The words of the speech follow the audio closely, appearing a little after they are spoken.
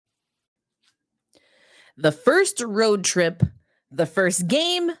the first road trip, the first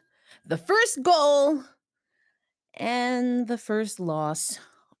game, the first goal, and the first loss.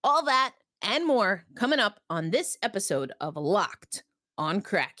 All that and more coming up on this episode of Locked on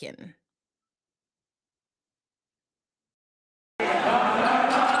Kraken.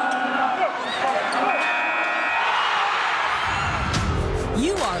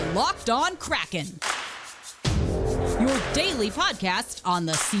 You are Locked on Kraken, your daily podcast on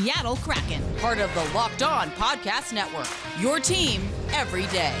the Seattle Kraken, part of the Locked On Podcast Network, your team every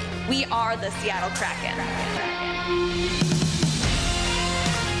day. We are the Seattle Kraken.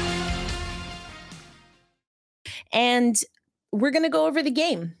 And we're going to go over the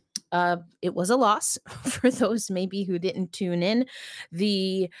game. It was a loss for those maybe who didn't tune in.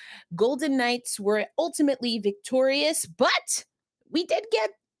 The Golden Knights were ultimately victorious, but we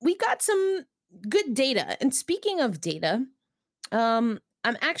got some good data. And speaking of data, I'm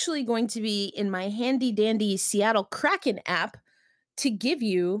actually going to be in my handy dandy Seattle Kraken app to give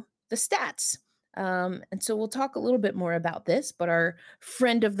you the stats. And so we'll talk a little bit more about this, but our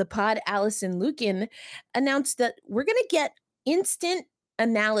friend of the pod, Allison Lukin, announced that we're going to get instant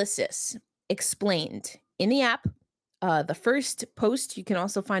analysis explained in the app. The first post you can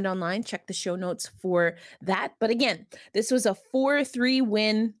also find online. Check the show notes for that. But again, this was a 4-3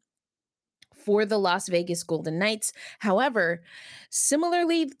 win for the Las Vegas Golden Knights. However,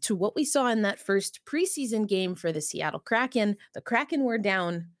 similarly to what we saw in that first preseason game for the Seattle Kraken, the Kraken were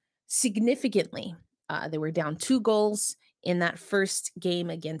down significantly. They were down 2 goals in that first game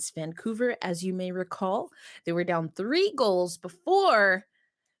against Vancouver. As you may recall, they were down 3 goals before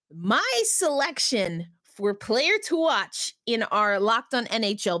my selection for player to watch in our Locked on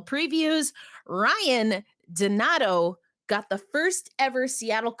NHL previews. Ryan Donato got the first ever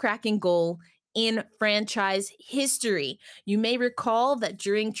Seattle Kraken goal in franchise history. You may recall that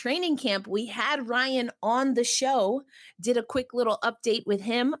during training camp, we had Ryan on the show, did a quick little update with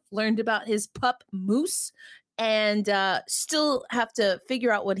him, learned about his pup Moose, and still have to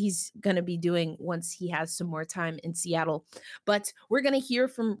figure out what he's going to be doing once he has some more time in Seattle. But we're going to hear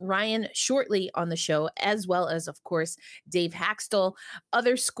from Ryan shortly on the show, as well as, of course, Dave Haxtell,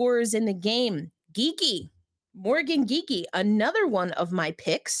 other scorers in the game. Geeky, Morgan Geeky, another one of my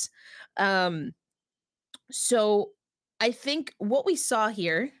picks. So I think what we saw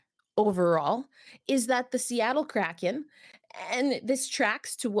here overall is that the Seattle Kraken, and this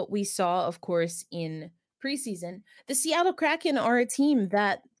tracks to what we saw, of course, in preseason, the Seattle Kraken are a team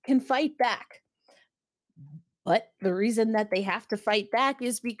that can fight back. But the reason that they have to fight back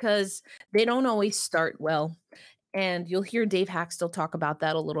is because they don't always start well. And you'll hear Dave Haxtell talk about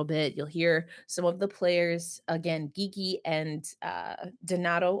that a little bit. You'll hear some of the players, again, Geeky and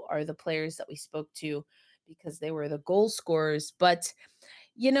Donato are the players that we spoke to because they were the goal scorers. But,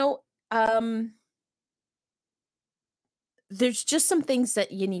 there's just some things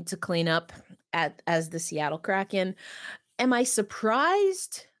that you need to clean up as the Seattle Kraken. Am I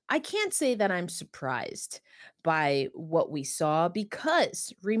surprised? I can't say that I'm surprised by what we saw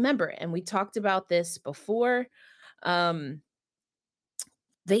because remember, and we talked about this before,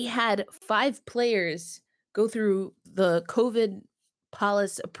 they had 5 players go through the COVID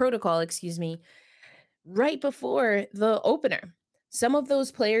protocol, right before the opener. Some of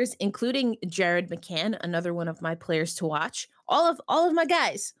those players, including Jared McCann, another one of my players to watch, all of my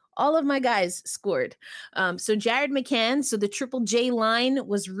guys scored. So Jared McCann, so the Triple J line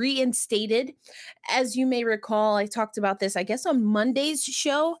was reinstated. As you may recall, I talked about this, I guess, on Monday's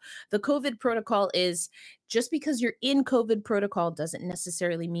show. The COVID protocol is just because you're in COVID protocol doesn't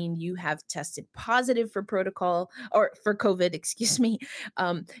necessarily mean you have tested positive for protocol or for COVID,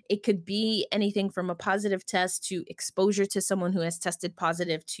 It could be anything from a positive test to exposure to someone who has tested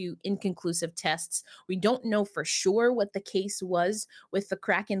positive to inconclusive tests. We don't know for sure what the case was with the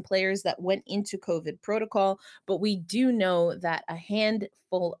Kraken players that went into COVID protocol, but we do know that a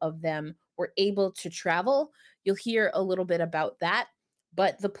handful of them were able to travel. You'll hear a little bit about that,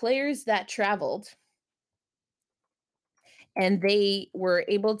 but the players that traveled and they were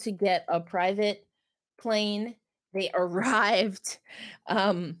able to get a private plane. They arrived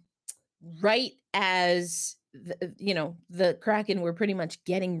right as the Kraken were pretty much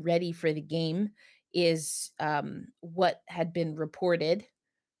getting ready for the game is what had been reported.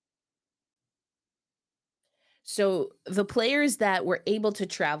 So the players that were able to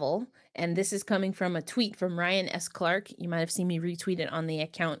travel, and this is coming from a tweet from Ryan S. Clark. You might have seen me retweet it on the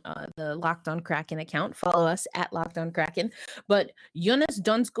account, the Locked on Kraken account. Follow us at Locked on Kraken. But Jonas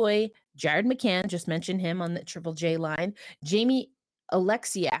Donskoy, Jared McCann, just mentioned him on the Triple J line, Jamie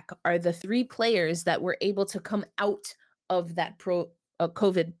Alexiak are the 3 players that were able to come out of that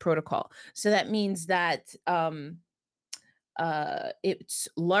COVID protocol. So that means that it's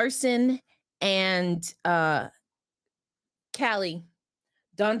Larson and Callie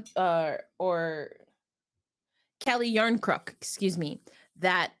or Callie Yarncrook, excuse me,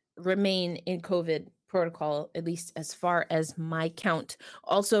 that remain in COVID protocol, at least as far as my count.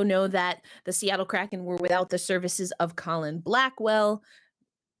 Also know that the Seattle Kraken were without the services of Colin Blackwell,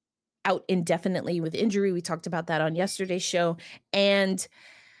 out indefinitely with injury. We talked about that on yesterday's show. And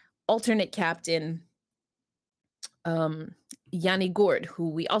alternate captain Yanni Gourde, who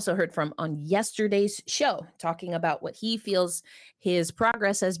we also heard from on yesterday's show, talking about what he feels his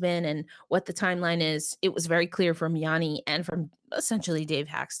progress has been and what the timeline is. It was very clear from Yanni and from essentially Dave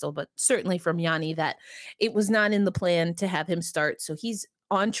Haxtell, but certainly from Yanni, that it was not in the plan to have him start. So he's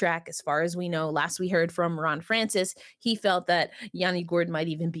on track as far as we know. Last we heard from Ron Francis, he felt that Yanni Gourde might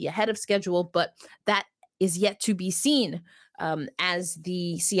even be ahead of schedule, but that is yet to be seen. As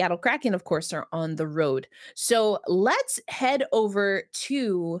the Seattle Kraken, of course, are on the road. So let's head over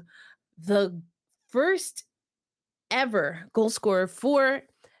to the first ever goal scorer for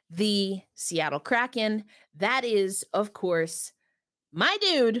the Seattle Kraken. That is, of course, my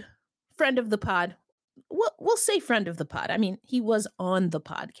dude, friend of the pod. We'll say friend of the pod. I mean, he was on the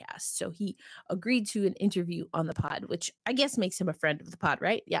podcast, so he agreed to an interview on the pod, which I guess makes him a friend of the pod,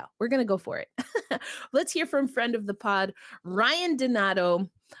 right? Yeah, we're going to go for it. Let's hear from friend of the pod, Ryan Donato,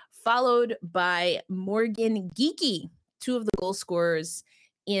 followed by Morgan Geekie, two of the goal scorers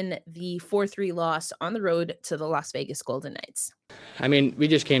in the 4-3 loss on the road to the Las Vegas Golden Knights. I mean, we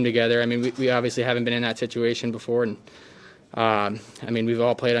just came together. I mean, we obviously haven't been in that situation before, and I mean, we've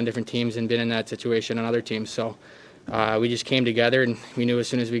all played on different teams and been in that situation on other teams. So we just came together, and we knew as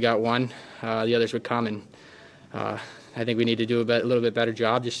soon as we got one, the others would come. And I think we need to do a little bit better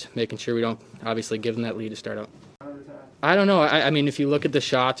job, just making sure we don't obviously give them that lead to start out. I don't know. I mean, if you look at the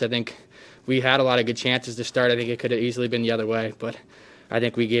shots, I think we had a lot of good chances to start. I think it could have easily been the other way, but I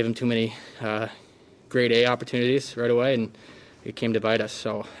think we gave them too many grade A opportunities right away, and it came to bite us.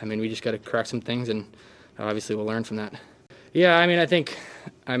 So, I mean, we just got to correct some things, and obviously we'll learn from that. Yeah, I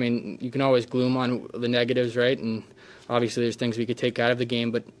mean, you can always gloom on the negatives, right? And obviously there's things we could take out of the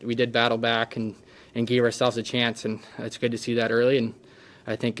game, but we did battle back and gave ourselves a chance, and it's good to see that early. And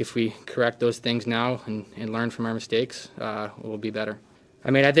I think if we correct those things now and learn from our mistakes, we'll be better. I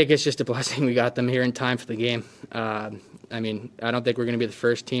mean, I think it's just a blessing we got them here in time for the game. I mean, I don't think we're going to be the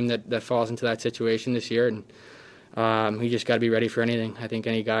first team that falls into that situation this year, and we just got to be ready for anything. I think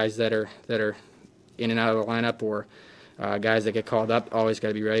any guys that are in and out of the lineup or guys that get called up always got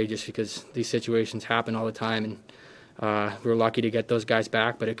to be ready, just because these situations happen all the time, and we're lucky to get those guys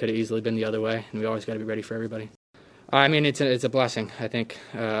back, but it could have easily been the other way, and we always got to be ready for everybody. I mean, it's a blessing. I think,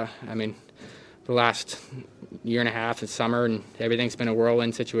 I mean, the last year and a half, it's summer, and everything's been a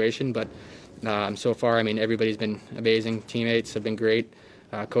whirlwind situation, but so far, I mean, everybody's been amazing. Teammates have been great.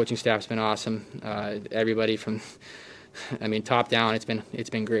 Coaching staff's been awesome. Everybody from, I mean, top down, it's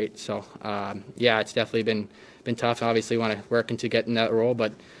been great. So, yeah, it's definitely been tough. Obviously, want to work into getting that role,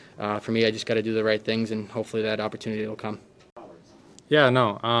 but for me, I just got to do the right things, and hopefully that opportunity will come. Yeah,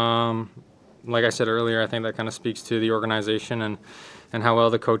 no. Like I said earlier, I think that kind of speaks to the organization and how well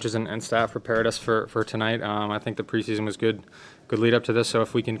the coaches and staff prepared us for tonight. I think the preseason was good lead up to this. So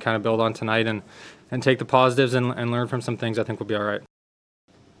if we can kind of build on tonight and take the positives and learn from some things, I think we'll be all right.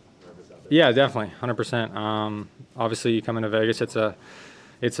 Yeah, definitely, 100%. Obviously, you come into Vegas, it's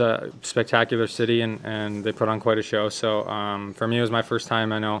a spectacular city, and they put on quite a show. So for me, it was my first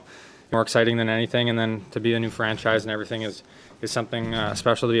time. I know more exciting than anything, and then to be a new franchise and everything is something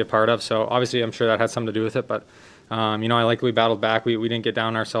special to be a part of. So obviously, I'm sure that had something to do with it. But I like that we battled back. We didn't get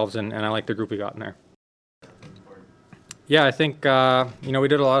down ourselves, and I like the group we got in there. Yeah, I think we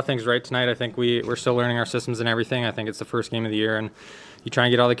did a lot of things right tonight. I think we're still learning our systems and everything. I think it's the first game of the year, and you try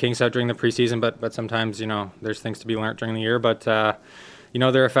and get all the kinks out during the preseason, but sometimes there's things to be learned during the year. But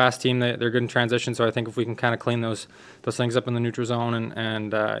they're a fast team. They're good in transition. So I think if we can kind of clean those things up in the neutral zone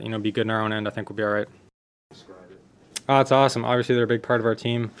and be good in our own end, I think we'll be all right. It's awesome. Obviously, they're a big part of our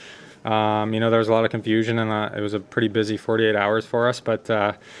team. There was a lot of confusion, and it was a pretty busy 48 hours for us. But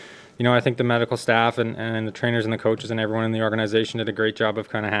I think the medical staff and the trainers and the coaches and everyone in the organization did a great job of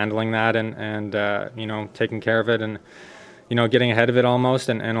kind of handling that and taking care of it and getting ahead of it almost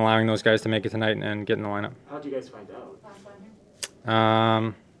and allowing those guys to make it tonight and get in the lineup. How'd you guys find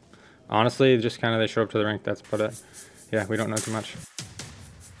out? Honestly, just kind of they showed up to the rink. That's about it. Yeah, we don't know too much.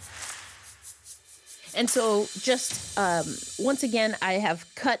 And so just once again, I have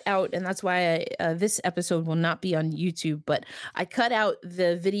cut out, and that's why this episode will not be on YouTube, but I cut out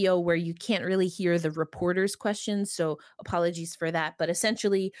the video where you can't really hear the reporters' questions. So apologies for that. But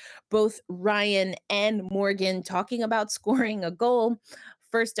essentially, both Ryan and Morgan talking about scoring a goal.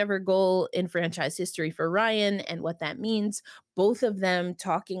 First ever goal in franchise history for Ryan and what that means. Both of them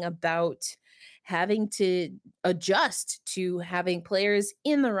talking about having to adjust to having players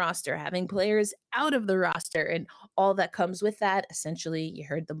in the roster, having players out of the roster, and all that comes with that. Essentially, you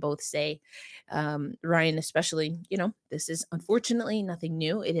heard them both say, Ryan especially, this is unfortunately nothing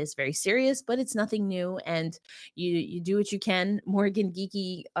new. It is very serious, but it's nothing new. And you do what you can. Morgan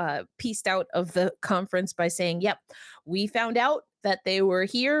Geeky pieced out of the conference by saying, yep, we found out that they were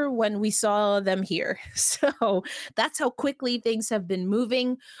here when we saw them here. So that's how quickly things have been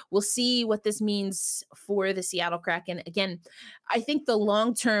moving. We'll see what this means for the Seattle Kraken. Again, I think the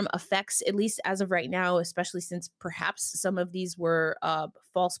long-term effects, at least as of right now, especially since perhaps some of these were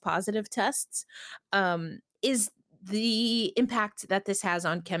false positive tests, is the impact that this has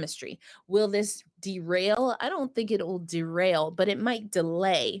on chemistry. Will this derail? I don't think it will derail, but it might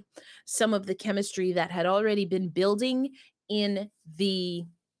delay some of the chemistry that had already been building in the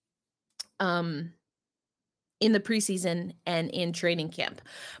preseason and in training camp.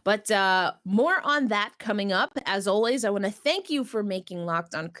 But more on that coming up. As always, I want to thank you for making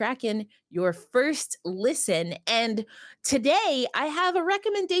Locked on Kraken your first listen. And today I have a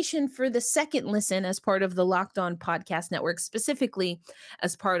recommendation for the second listen as part of the Locked On Podcast Network, specifically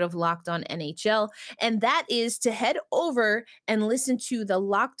as part of Locked On NHL. And that is to head over and listen to the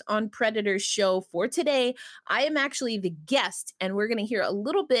Locked On Predators show for today. I am actually the guest, and we're going to hear a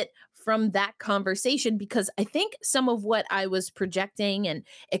little bit from that conversation, because I think some of what I was projecting and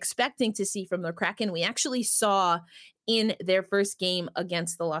expecting to see from the Kraken, we actually saw in their first game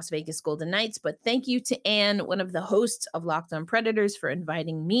against the Las Vegas Golden Knights. But thank you to Anne, one of the hosts of Locked On Predators, for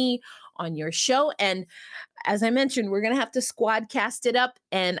inviting me on your show. And as I mentioned, we're going to have to squad cast it up,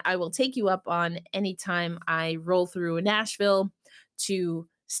 and I will take you up on anytime I roll through Nashville to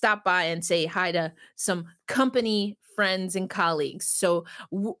stop by and say hi to some company, friends, and colleagues. So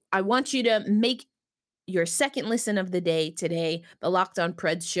I want you to make your second listen of the day today, the Locked On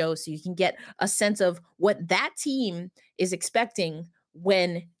Preds show, so you can get a sense of what that team is expecting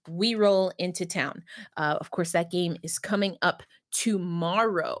when we roll into town. Of course, that game is coming up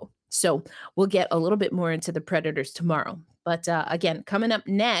tomorrow. So we'll get a little bit more into the Predators tomorrow. But again, coming up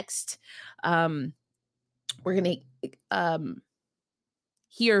next, we're going to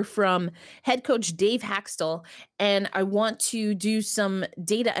hear from head coach Dave Hakstol, and I want to do some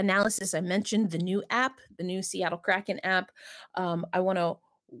data analysis. I mentioned the new app, the new Seattle Kraken app. I want to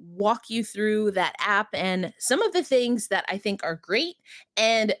walk you through that app and some of the things that I think are great,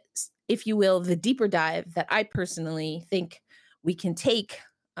 and if you will, the deeper dive that I personally think we can take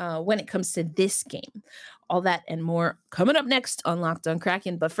when it comes to this game. All that and more coming up next on Locked on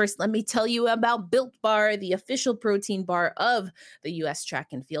Kraken. But first, let me tell you about Built Bar, the official protein bar of the U.S. track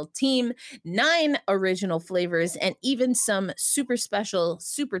and field team. 9 original flavors and even some super special,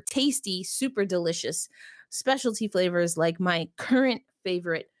 super tasty, super delicious specialty flavors, like my current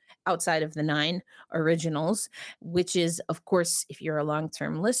favorite outside of the 9 originals, which is, of course, if you're a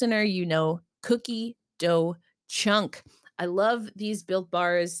long-term listener, you know, cookie dough chunk. I love these Built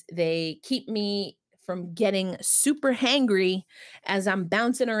Bars. They keep me from getting super hangry as I'm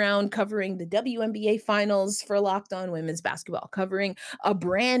bouncing around covering the WNBA finals for Locked On Women's Basketball, covering a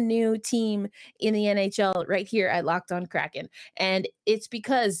brand new team in the NHL right here at Locked On Kraken. And it's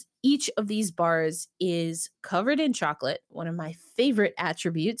because each of these bars is covered in chocolate, one of my favorite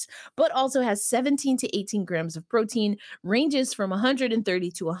attributes, but also has 17 to 18 grams of protein, ranges from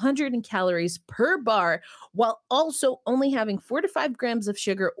 130 to 100 calories per bar, while also only having 4 to 5 grams of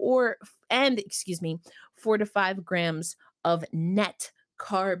sugar 4 to 5 grams of net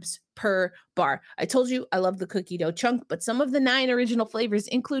carbs per bar. I told you I love the cookie dough chunk, but some of the 9 original flavors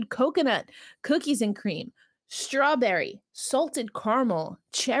include coconut, cookies and cream, strawberry, salted caramel,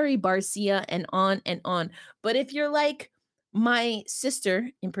 cherry barcia, and on and on. But if you're like my sister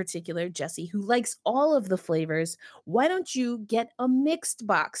in particular, Jessie, who likes all of the flavors, why don't you get a mixed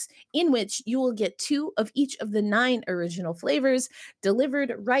box in which you will get 2 of each of the 9 original flavors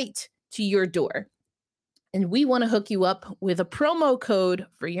delivered right to your door? And we want to hook you up with a promo code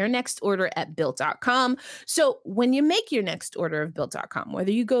for your next order at Built.com. So when you make your next order of Built.com,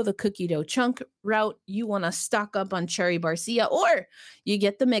 whether you go the cookie dough chunk route, you want to stock up on cherry barcia, or you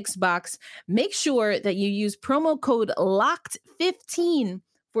get the mix box, make sure that you use promo code LOCKED15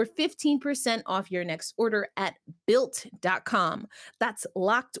 for 15% off your next order at built.com. That's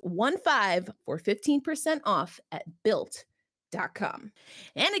locked15 for 15% off at built.com.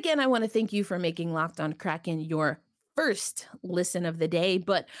 And again, I want to thank you for making Locked On Kraken your first listen of the day,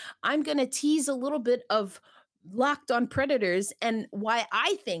 but I'm going to tease a little bit of Locked On Predators and why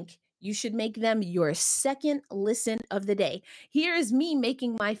I think you should make them your second listen of the day. Here is me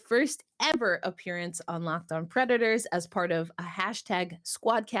making my first ever appearance on Locked On Predators as part of a hashtag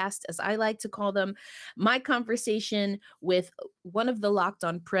squadcast, as I like to call them, my conversation with one of the Locked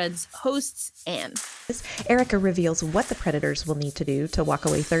On Preds hosts, Anne. Erica reveals what the Predators will need to do to walk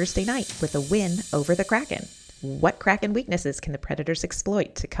away Thursday night with a win over the Kraken. What Kraken weaknesses can the Predators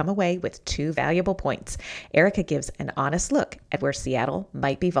exploit to come away with 2 valuable points? Erica gives an honest look at where Seattle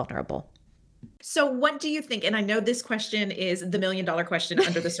might be vulnerable. So what do you think? And I know this question is the $1 million question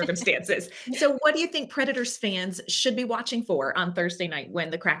under the circumstances. So what do you think Predators fans should be watching for on Thursday night when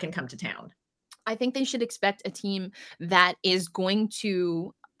the Kraken come to town? I think they should expect a team that is going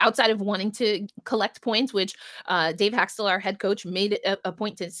to, outside of wanting to collect points, which Dave Haxtell, our head coach, made a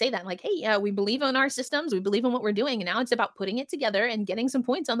point to say that, like, hey, we believe in our systems, we believe in what we're doing, and now it's about putting it together and getting some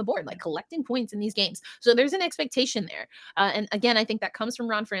points on the board, like collecting points in these games. So there's an expectation there. And again, I think that comes from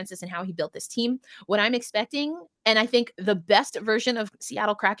Ron Francis and how he built this team. What I'm expecting, and I think the best version of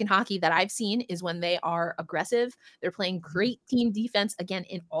Seattle Kraken hockey that I've seen, is when they are aggressive. They're playing great team defense, again,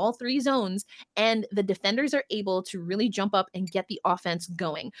 in all 3 zones, and the defenders are able to really jump up and get the offense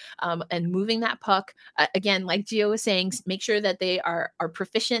going. And moving that puck, again, like Gio was saying, make sure that they are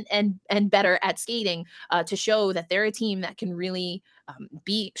proficient and better at skating to show that they're a team that can really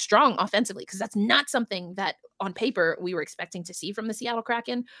be strong offensively, because that's not something that on paper we were expecting to see from the Seattle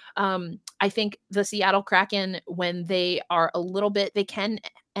Kraken. I think the Seattle Kraken, when they are a little bit, they can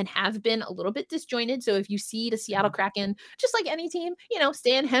and have been a little bit disjointed. So if you see the Seattle Kraken, just like any team,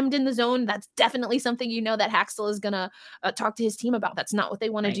 staying hemmed in the zone, that's definitely something that Haxtell is going to talk to his team about. That's not what they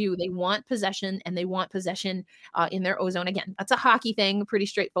want to do. They want possession, and they want possession in their O-zone. Again, that's a hockey thing, pretty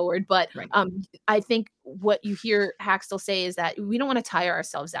straightforward. But I think what you hear Haxtell say is that we don't want to tire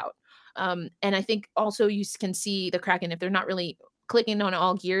ourselves out. And I think also you can see the Kraken, if they're not really clicking on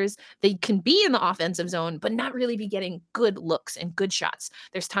all gears, they can be in the offensive zone, but not really be getting good looks and good shots.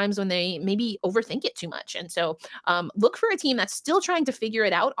 There's times when they maybe overthink it too much. And so look for a team that's still trying to figure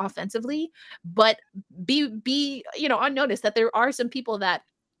it out offensively, but be on notice that there are some people that,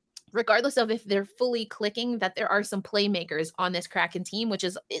 regardless of if they're fully clicking, that there are some playmakers on this Kraken team, which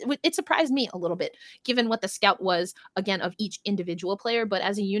is, it surprised me a little bit, given what the scout was, again, of each individual player. But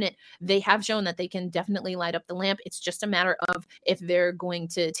as a unit, they have shown that they can definitely light up the lamp. It's just a matter of if they're going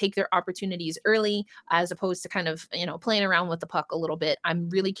to take their opportunities early, as opposed to kind of, playing around with the puck a little bit. I'm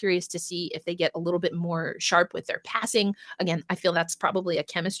really curious to see if they get a little bit more sharp with their passing. Again, I feel that's probably a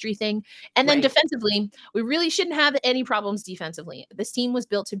chemistry thing. And then defensively, we really shouldn't have any problems defensively. This team was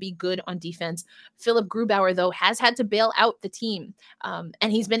built to be good on defense. Philip Grubauer, though, has had to bail out the team, and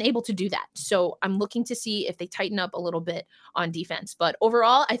he's been able to do that. So I'm looking to see if they tighten up a little bit on defense. But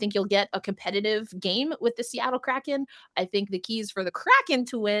overall, I think you'll get a competitive game with the Seattle Kraken. I think the keys for the Kraken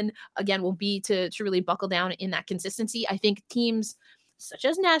to win, again, will be to really buckle down in that consistency. I think teams such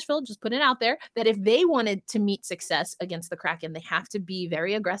as Nashville, just put it out there, that if they wanted to meet success against the Kraken, they have to be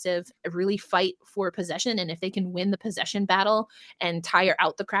very aggressive, really fight for possession. And if they can win the possession battle and tire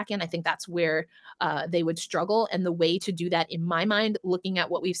out the Kraken, I think that's where they would struggle. And the way to do that, in my mind, looking at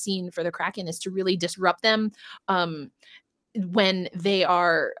what we've seen for the Kraken, is to really disrupt them when they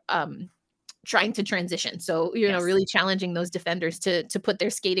are trying to transition. So, really challenging those defenders to put their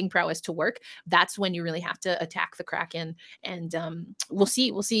skating prowess to work. That's when you really have to attack the Kraken. And we'll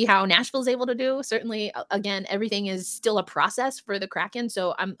see how Nashville's able to do. Certainly, again, everything is still a process for the Kraken.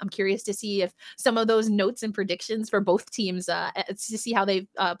 So I'm curious to see if some of those notes and predictions for both teams to see how they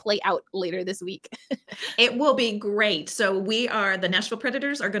play out later this week. It will be great. So the Nashville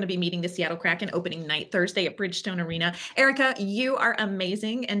Predators are going to be meeting the Seattle Kraken opening night Thursday at Bridgestone Arena. Erica, you are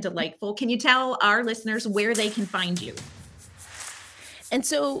amazing and delightful. Can you tell our listeners where they can find you? And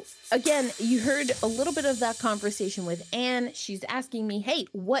so, again, you heard a little bit of that conversation with Anne. She's asking me, hey,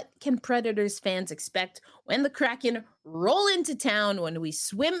 what can Predators fans expect when the Kraken roll into town, when we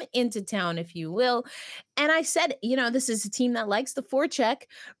swim into town, if you will? And I said, this is a team that likes the forecheck,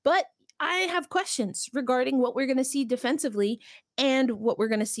 but I have questions regarding what we're going to see defensively and what we're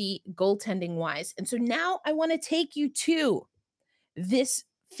going to see goaltending wise. And so now I want to take you to this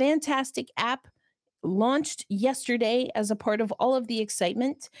fantastic app launched yesterday as a part of all of the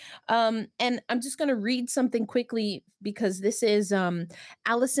excitement. And I'm just going to read something quickly, because this is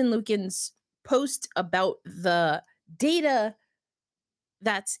Allison Lukin's post about the data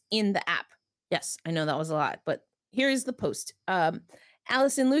that's in the app. Yes, I know that was a lot, but here's the post.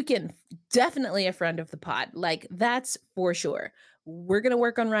 Allison Lukin, definitely a friend of the pod. Like, that's for sure. We're going to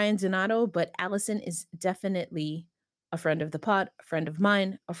work on Ryan Donato, but Allison is definitely a friend of the pod, a friend of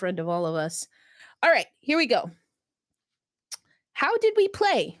mine, a friend of all of us. All right, here we go. How did we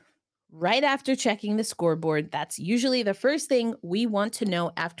play? Right after checking the scoreboard, that's usually the first thing we want to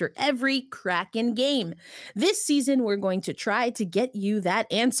know after every Kraken game. This season, we're going to try to get you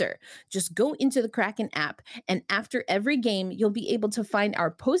that answer. Just go into the Kraken app, and after every game, you'll be able to find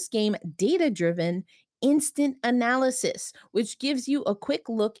our post-game data-driven instant analysis, which gives you a quick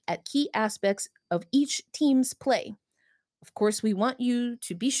look at key aspects of each team's play. Of course, we want you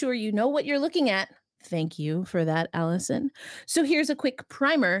to be sure you know what you're looking at. Thank you for that, Allison. So here's a quick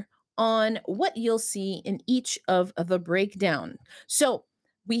primer on what you'll see in each of the breakdown. So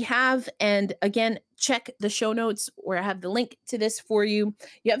we have, and again, check the show notes where I have the link to this for you.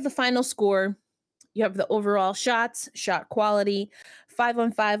 You have the final score, you have the overall shots, shot quality,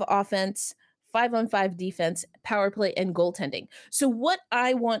 5-on-5 offense, 5-on-5 defense, power play, and goaltending. So what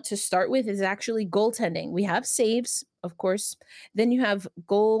I want to start with is actually goaltending. We have saves, of course. Then you have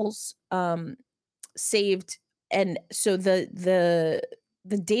goals saved, and so the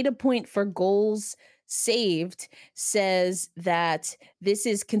data point for goals saved says that this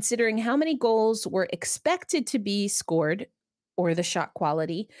is considering how many goals were expected to be scored, or the shot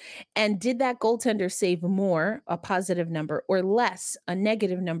quality, and did that goaltender save more, a positive number, or less, a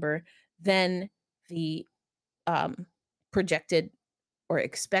negative number, than the projected or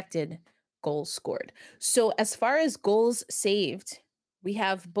expected goals scored. So as far as goals saved, we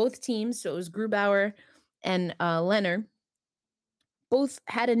have both teams, so it was Grubauer and Leonard, both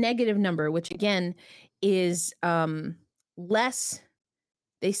had a negative number, which again is less.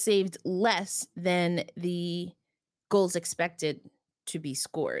 They saved less than the goals expected to be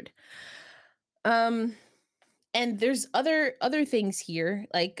scored. And there's other things here,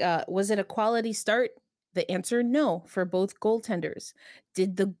 like was it a quality start? The answer, no, for both goaltenders.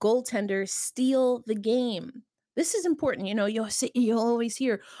 Did the goaltender steal the game? This is important. You know, you'll always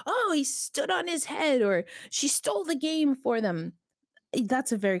hear, oh, he stood on his head, or she stole the game for them.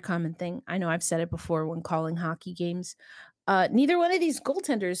 That's a very common thing. I know I've said it before when calling hockey games. Neither one of these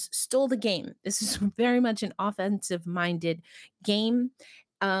goaltenders stole the game. This is very much an offensive-minded game.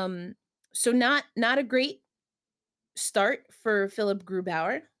 So not a great start for Philip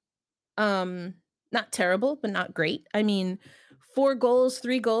Grubauer. Not terrible, but not great. I mean, 4 goals,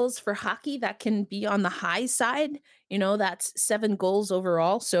 3 goals for hockey, that can be on the high side. You know, that's 7 goals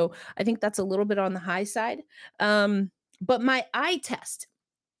overall. So I think that's a little bit on the high side. But my eye test.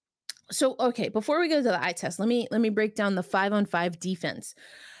 So, okay, before we go to the eye test, let me break down the 5-on-5 defense.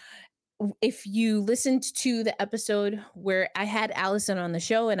 If you listened to the episode where I had Allison on the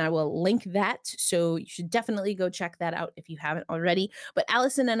show, and I will link that, so you should definitely go check that out if you haven't already. But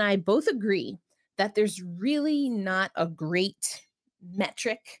Allison and I both agree that there's really not a great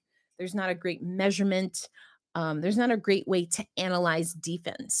metric. There's not a great measurement. There's not a great way to analyze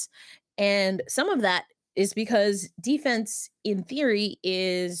defense. And some of that is because defense, in theory,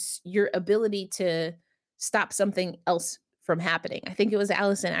 is your ability to stop something else from happening. I think it was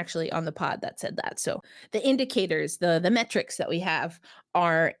Allison actually on the pod that said that. So the indicators, the metrics that we have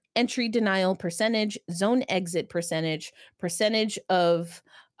are entry denial percentage, zone exit percentage, percentage of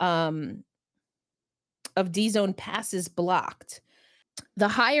D-zone passes blocked. The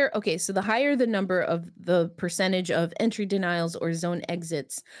higher the number of the percentage of entry denials or zone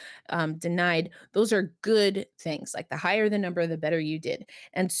exits denied, those are good things. Like the higher the number, the better you did.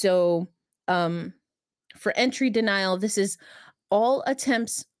 And so for entry denial, this is all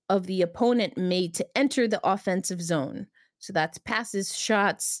attempts of the opponent made to enter the offensive zone. So that's passes,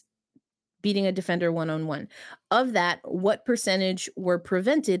 shots, beating a defender one-on-one. Of that, what percentage were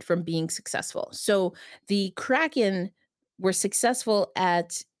prevented from being successful? So the Kraken were successful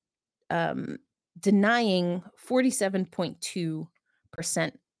at denying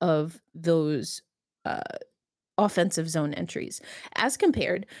 47.2% of those offensive zone entries, as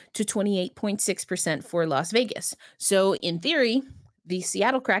compared to 28.6% for Las Vegas. So in theory, the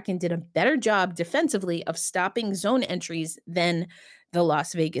Seattle Kraken did a better job defensively of stopping zone entries than the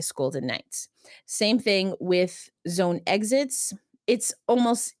Las Vegas Golden Knights. Same thing with zone exits. It's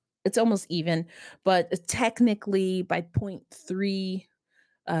almost even, but technically by 0.3,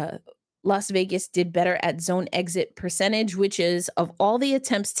 Las Vegas did better at zone exit percentage, which is of all the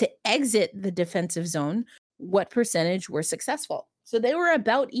attempts to exit the defensive zone, what percentage were successful. So they were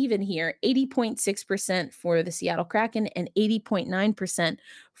about even here, 80.6% for the Seattle Kraken and 80.9%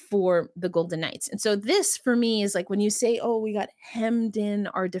 for the Golden Knights. And so this for me is like when you say, oh, we got hemmed in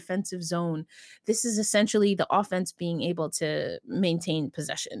our defensive zone, this is essentially the offense being able to maintain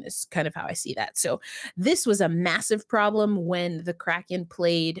possession is kind of how I see that. So this was a massive problem when the Kraken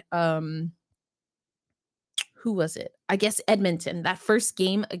played who was it? I guess Edmonton, that first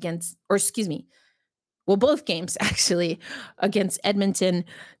game against, or excuse me, well, both games actually against Edmonton,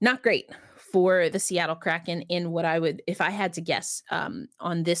 not great for the Seattle Kraken in what I would, if I had to guess on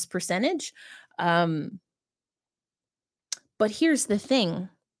this percentage. But here's the thing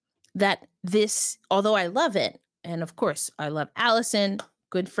that this, although I love it, and of course I love Allison,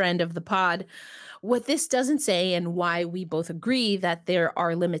 good friend of the pod, what this doesn't say and why we both agree that there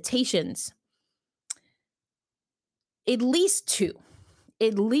are limitations, at least two,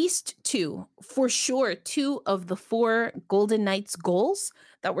 for sure. Two of the 4 Golden Knights goals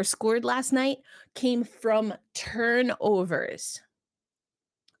that were scored last night came from turnovers.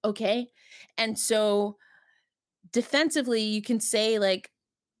 Okay. And so defensively, you can say like,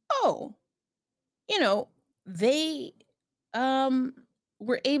 oh, they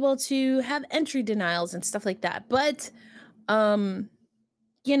were able to have entry denials and stuff like that. But,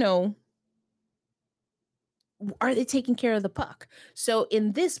 you know, are they taking care of the puck? So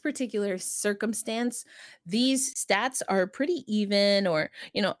in this particular circumstance, these stats are pretty even, or,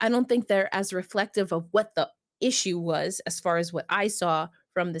 I don't think they're as reflective of what the issue was as far as what I saw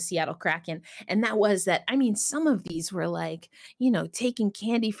from the Seattle Kraken. And that was that, some of these were like, taking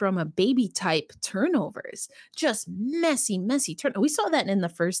candy from a baby type turnovers, just messy turnovers. We saw that in the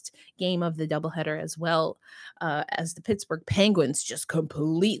first game of the doubleheader as well, as the Pittsburgh Penguins just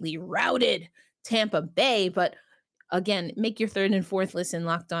completely routed Tampa Bay. But again, make your third and fourth listen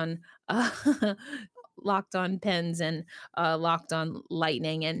Locked On Locked On Pens and Locked On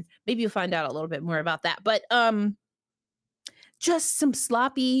Lightning, and maybe you'll find out a little bit more about that. But just some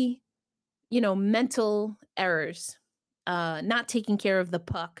sloppy, mental errors, not taking care of the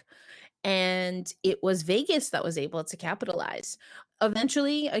puck. And it was Vegas that was able to capitalize.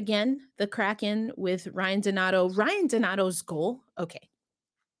 Eventually, again, the Kraken with Ryan Donato's goal. Okay.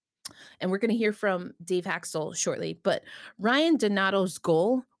 And we're going to hear from Dave Haxtell shortly, but Ryan Donato's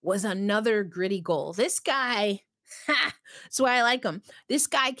goal was another gritty goal. This guy, that's why I like him. This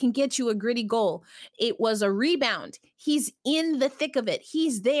guy can get you a gritty goal. It was a rebound. He's in the thick of it.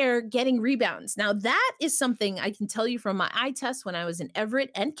 He's there getting rebounds. Now, that is something I can tell you from my eye test when I was in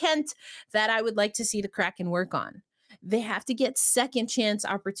Everett and Kent that I would like to see the Kraken work on. They have to get second chance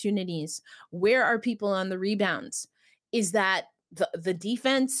opportunities. Where are people on the rebounds? Is that the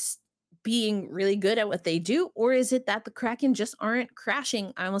defense being really good at what they do, or is it that the Kraken just aren't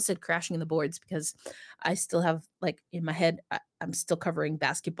crashing? I almost said crashing the boards because I still have, like, in my head, I'm still covering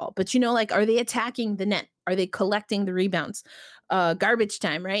basketball, but are they attacking the net? Are they collecting the rebounds? Garbage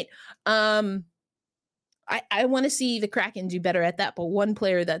time, right? I want to see the Kraken do better at that, but one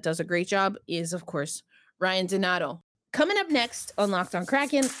player that does a great job is, of course, Ryan Donato. Coming up next on Locked On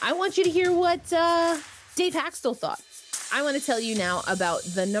Kraken, I want you to hear what Dave Haxtell thought. I want to tell you now about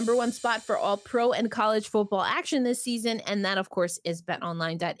the number one spot for all pro and college football action this season, and that, of course, is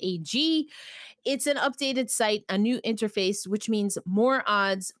betonline.ag. It's an updated site, a new interface, which means more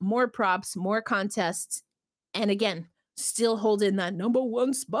odds, more props, more contests, and again, still holding that number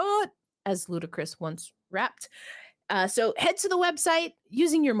one spot, as Ludacris once rapped. So head to the website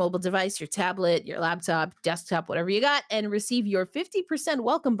using your mobile device, your tablet, your laptop, desktop, whatever you got, and receive your 50%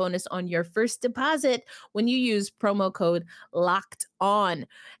 welcome bonus on your first deposit when you use promo code Locked On.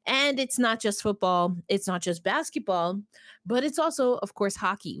 And it's not just football, it's not just basketball, but it's also, of course,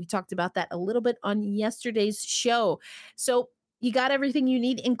 hockey. We talked about that a little bit on yesterday's show. So you got everything you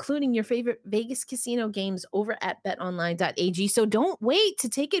need, including your favorite Vegas casino games over at betonline.ag. So don't wait to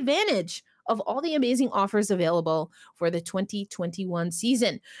take advantage of all the amazing offers available for the 2021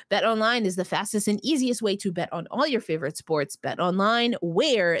 season. BetOnline is the fastest and easiest way to bet on all your favorite sports. BetOnline,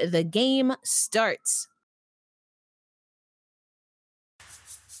 where the game starts.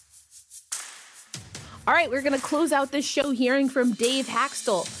 All right, we're going to close out this show hearing from Dave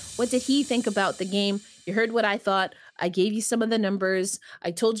Haxtell. What did he think about the game? You heard what I thought. I gave you some of the numbers.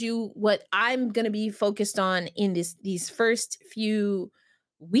 I told you what I'm going to be focused on in these first few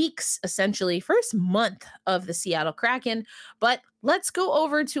weeks, essentially first month of the Seattle Kraken. But let's go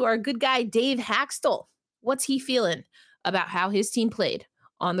over to our good guy, Dave Haxtell. What's he feeling about how his team played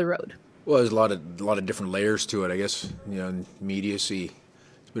on the road? Well, there's a lot of different layers to it, I guess. Immediacy.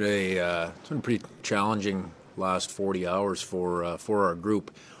 It's been a pretty challenging last 40 hours for our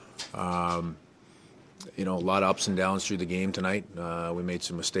group. a lot of ups and downs through the game tonight. We made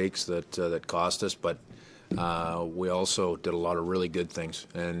some mistakes that cost us, but we also did a lot of really good things.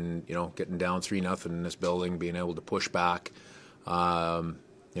 And getting down 3-0 in this building, being able to push back, to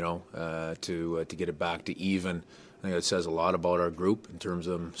get it back to even. I think it says a lot about our group in terms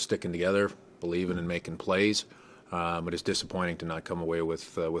of them sticking together, believing and making plays. But it's disappointing to not come away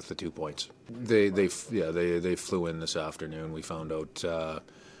with the 2 points. They flew in this afternoon. We found out.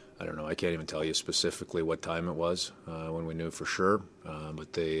 I don't know. I can't even tell you specifically what time it was when we knew for sure.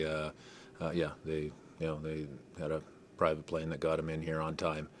 But they had a private plane that got them in here on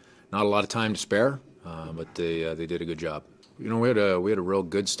time. Not a lot of time to spare, but they did a good job. We had a real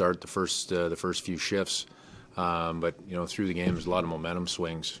good start the first few shifts, but through the game there's a lot of momentum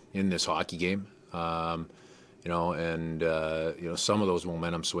swings in this hockey game. Some of those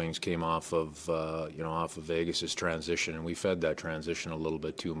momentum swings came off of Vegas's transition, and we fed that transition a little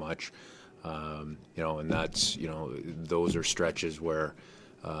bit too much. And that's those are stretches where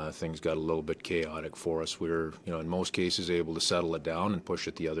things got a little bit chaotic for us. We were in most cases able to settle it down and push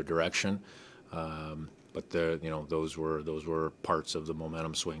it the other direction, but those were parts of the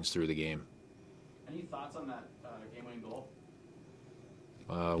momentum swings through the game. Any thoughts on that game-winning goal?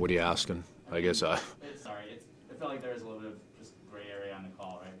 What are you asking? I guess Sorry, it felt like there was a little bit of just gray area on the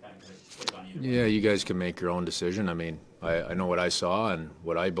call, right? Kind of put it on you. Yeah, you guys can make your own decision. I mean, I know what I saw and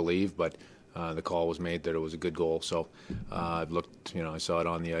what I believe, but the call was made that it was a good goal. So I've looked, I saw it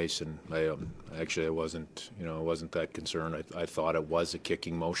on the ice, and I wasn't that concerned. I thought it was a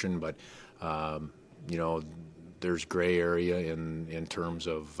kicking motion, but there's gray area in terms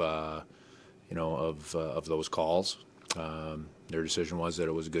of those calls. Their decision was that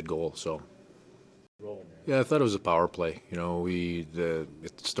it was a good goal. So. Yeah, I thought it was a power play. At the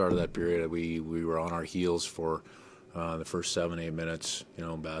start of that period, we were on our heels for the first 7-8 minutes.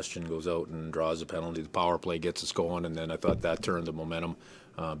 Bastian goes out and draws a penalty. The power play gets us going, and then I thought that turned the momentum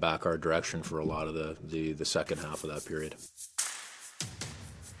back our direction for a lot of the second half of that period.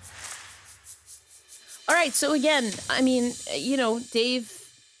 All right, so again, I mean, Dave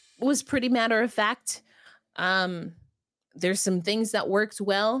was pretty matter of fact. There's some things that worked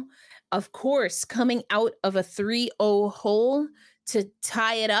well. Of course, coming out of a 3-0 hole to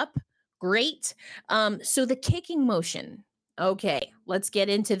tie it up, great. So the kicking motion. Okay, let's get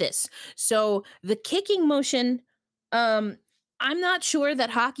into this. So the kicking motion, I'm not sure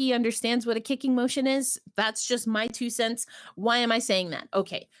that hockey understands what a kicking motion is. That's just my 2 cents. Why am I saying that?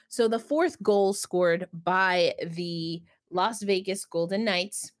 Okay, so the 4th goal scored by the Las Vegas Golden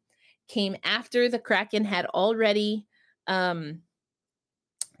Knights came after the Kraken had already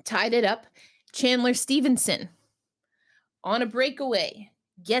tied it up. Chandler Stevenson on a breakaway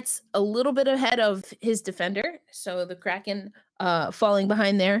gets a little bit ahead of his defender. So the Kraken falling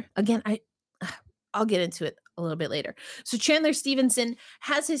behind there. Again, I'll get into it a little bit later. So Chandler Stevenson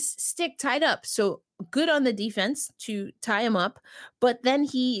has his stick tied up. So good on the defense to tie him up. But then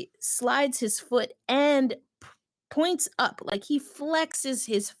he slides his foot and points up. Like he flexes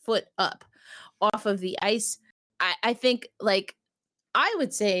his foot up off of the ice. I think I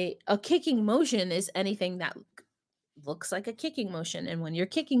would say a kicking motion is anything that looks like a kicking motion. And when you're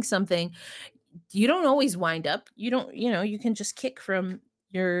kicking something, you don't always wind up. You don't, you can just kick from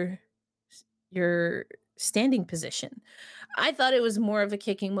your standing position. I thought it was more of a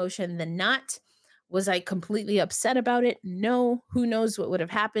kicking motion than not. Was I completely upset about it? No. Who knows what would have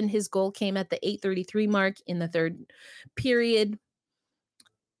happened? His goal came at the 8:33 mark in the 3rd period.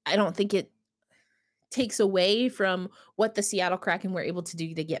 I don't think it takes away from what the Seattle Kraken were able to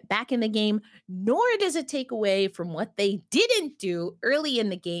do to get back in the game, nor does it take away from what they didn't do early in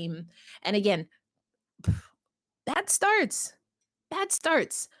the game. And again, bad starts. That,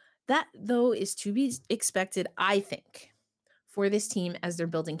 though, is to be expected, I think, for this team as they're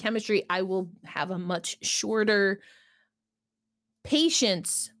building chemistry. I will have a much shorter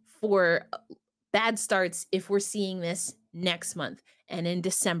patience for bad starts if we're seeing this next month and in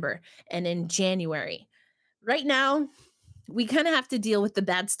December and in January. Right now, we kind of have to deal with the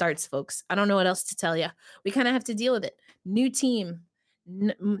bad starts, folks. I don't know what else to tell you. We kind of have to deal with it. New team.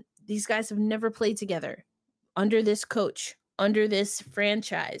 These guys have never played together under this coach, under this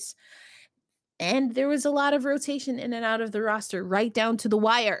franchise. And there was a lot of rotation in and out of the roster right down to the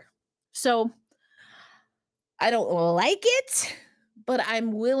wire. So I don't like it, but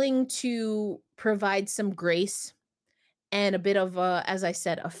I'm willing to provide some grace and a bit of as I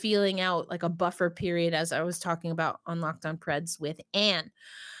said, a feeling out, like a buffer period, as I was talking about on Locked On Preds with Ann.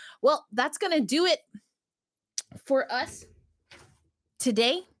 Well, that's going to do it for us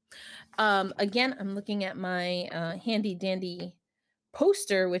today. Again, I'm looking at my handy dandy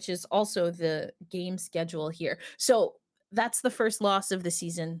poster, which is also the game schedule here. So that's the first loss of the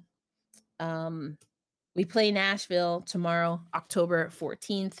season. We play Nashville tomorrow, October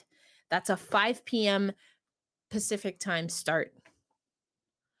 14th. That's a 5 p.m. Pacific time start.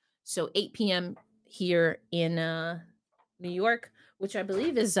 So 8 p.m. here in New York, which I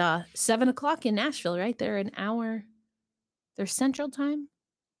believe is 7 o'clock in Nashville, right? They're an hour. They're Central Time.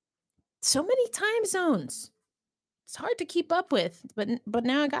 So many time zones. It's hard to keep up with, but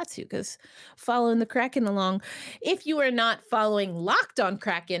now I got to, because following the Kraken along. If you are not following Locked On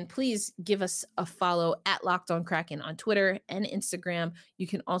Kraken, please give us a follow at Locked On Kraken on Twitter and Instagram. You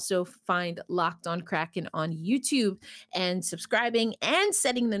can also find Locked On Kraken on YouTube, and subscribing and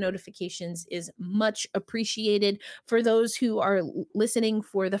setting the notifications is much appreciated. For those who are listening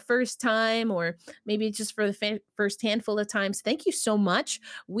for the first time, or maybe just for the first handful of times, thank you so much.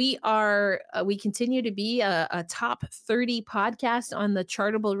 We continue to be a top 30 podcast on the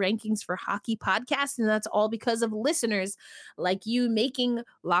Chartable rankings for hockey podcasts, and that's all because of listeners like you making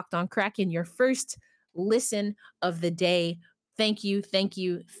Locked On Kraken your first listen of the day. Thank you, thank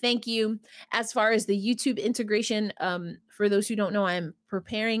you, thank you. As far as the YouTube integration, for those who don't know, I'm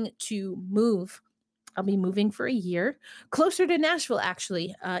preparing to move. I'll be moving for a year closer to Nashville,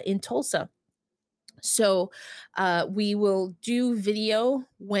 actually, in Tulsa. So we will do video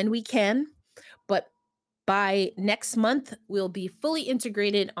when we can, but by next month, we'll be fully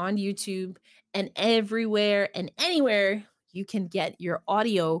integrated on YouTube and everywhere and anywhere you can get your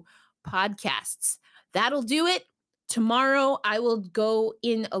audio podcasts. That'll do it. Tomorrow, I will go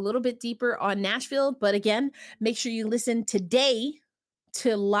in a little bit deeper on Nashville, but again, make sure you listen today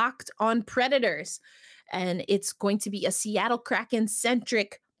to Locked On Predators. And it's going to be a Seattle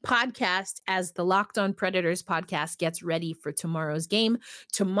Kraken-centric podcast as the Locked On Predators podcast gets ready for tomorrow's game.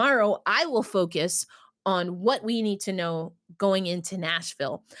 Tomorrow, I will focus on what we need to know going into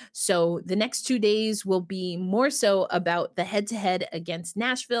Nashville. So the next 2 days will be more so about the head-to-head against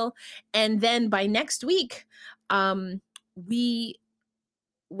Nashville. And then by next week, we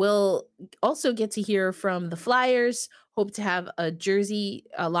will also get to hear from the Flyers. Hope to have a Jersey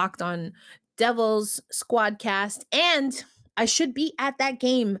Locked On Devils squadcast. And I should be at that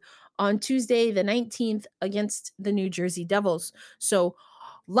game on Tuesday, the 19th, against the New Jersey Devils. So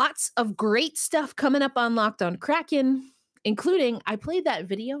lots of great stuff coming up on Locked On Kraken, including, I played that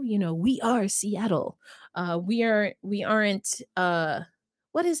video, we are Seattle. We aren't,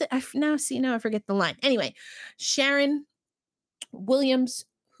 what is it? I forget the line. Anyway, Sharon Williams,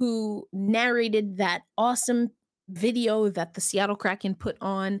 who narrated that awesome video that the Seattle Kraken put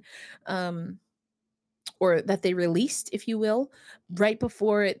on, or that they released, if you will, right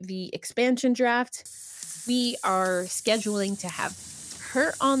before the expansion draft. We are scheduling to have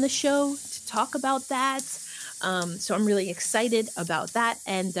her on the show to talk about that. So I'm really excited about that,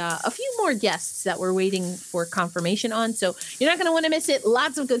 and a few more guests that we're waiting for confirmation on. So you're not going to want to miss it.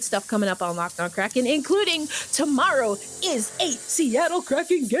 Lots of good stuff coming up on Locked On Kraken, including tomorrow is a Seattle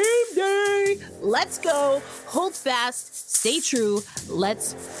Kraken game day. Let's go. Hold fast. Stay true.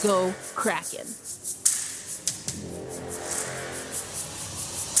 Let's go Kraken.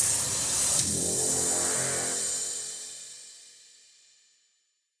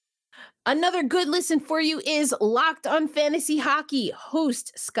 Another good listen for you is Locked On Fantasy Hockey.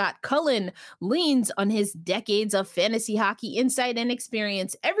 Host Scott Cullen leans on his decades of fantasy hockey insight and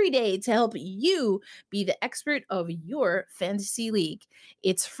experience every day to help you be the expert of your fantasy league.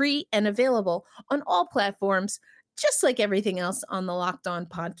 It's free and available on all platforms, just like everything else on the Locked On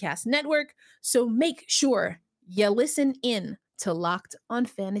Podcast Network. So make sure you listen in to Locked On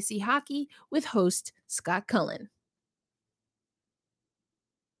Fantasy Hockey with host Scott Cullen.